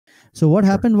So what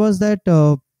happened was that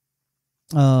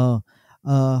uh,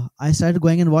 I started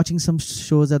going and watching some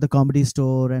shows at the Comedy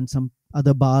Store and some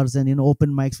other bars and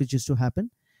open mics which used to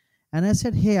happen. And I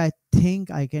said, hey, I think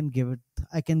I can give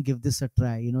this a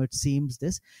try. It seems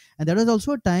this. And there was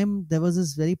also a time there was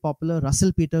this very popular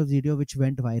Russell Peters video which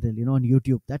went viral, on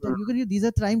YouTube. That time these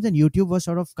are times when YouTube was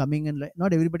sort of coming, and like,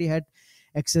 not everybody had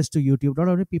access to YouTube. Not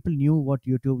only people knew what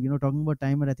YouTube, talking about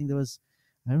time, and I think there was,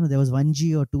 I don't know, there was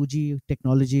 1G or 2G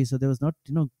technology. So there was not,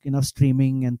 enough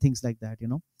streaming and things like that.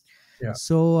 Yeah.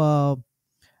 So,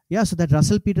 yeah, so that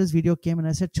Russell Peters video came, and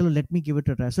I said, chalo, let me give it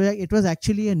a try. So yeah, it was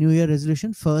actually a New Year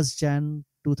resolution, 1st Jan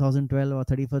 2012 or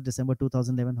 31st December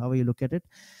 2011, however you look at it.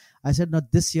 I said, no,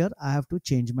 this year I have to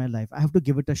change my life. I have to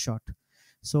give it a shot.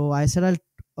 So I said,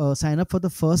 I'll sign up for the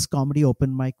first comedy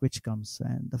open mic which comes.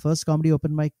 And the first comedy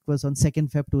open mic was on 2nd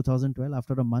Feb 2012,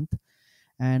 after a month.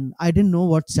 And I didn't know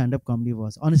what stand-up comedy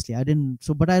was. Honestly, I didn't.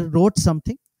 So, but I wrote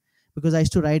something because I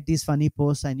used to write these funny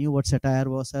posts. I knew what satire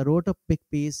was. I wrote a big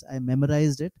piece. I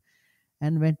memorized it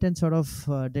and went and sort of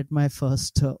did my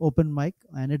first open mic,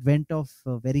 and it went off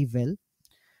very well.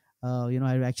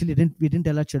 I actually we didn't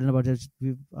tell our children about it.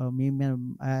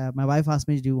 My wife asked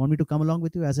me, do you want me to come along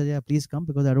with you? I said, yeah, please come,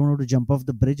 because I don't want to jump off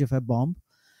the bridge if I bomb.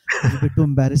 It's a bit too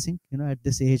embarrassing, at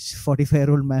this age,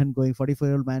 44-year-old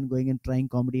man going and trying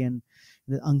comedy, and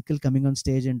the uncle coming on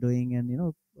stage and doing,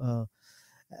 and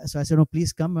so I said, no,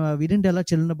 please come. We didn't tell our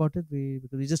children about it,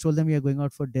 because we just told them we are going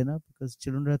out for dinner, because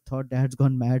children had thought dad's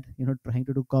gone mad, trying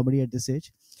to do comedy at this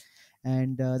age.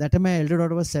 And that time my elder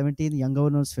daughter was 17, younger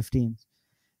one was 15.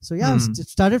 So yeah, it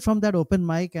started from that open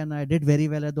mic, and I did very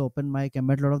well at the open mic. I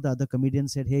met a lot of the other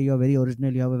comedians. Said, hey, you're very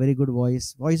original. You have a very good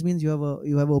voice. Voice means you have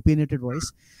an opinionated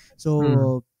voice.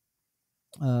 So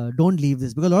don't leave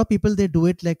this, because a lot of people, they do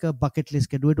it like a bucket list.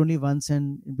 Can do it only once,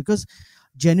 and because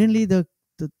genuinely this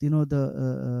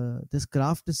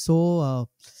craft is so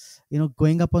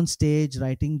going up on stage,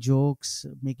 writing jokes,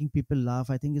 making people laugh,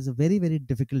 I think is a very, very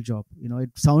difficult job. It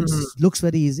looks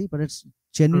very easy, but it's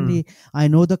genuinely, I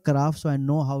know the craft, so I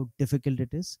know how difficult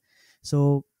it is.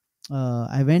 So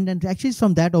I went, and actually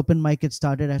from that open mic it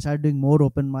started. I started doing more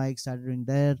open mics, started doing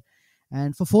there.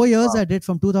 And for 4 years, I did,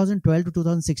 from 2012 to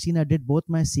 2016, I did both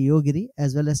my CEO giri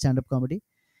as well as stand-up comedy.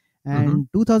 And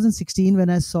 2016, when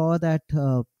I saw that,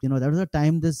 there was a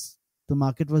time the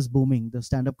market was booming, the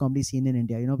stand-up comedy scene in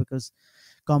India, because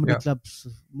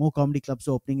more comedy clubs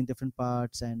were opening in different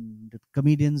parts, and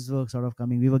comedians were sort of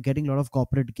coming. We were getting a lot of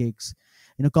corporate gigs.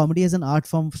 Comedy as an art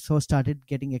form so started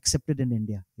getting accepted in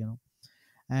India,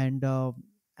 and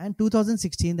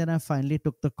 2016, then I finally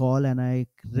took the call, and I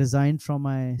resigned from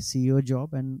my CEO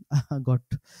job, and got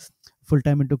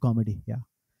full-time into comedy. Yeah.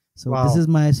 So this is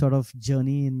my sort of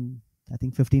journey in, I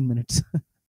think, 15 minutes.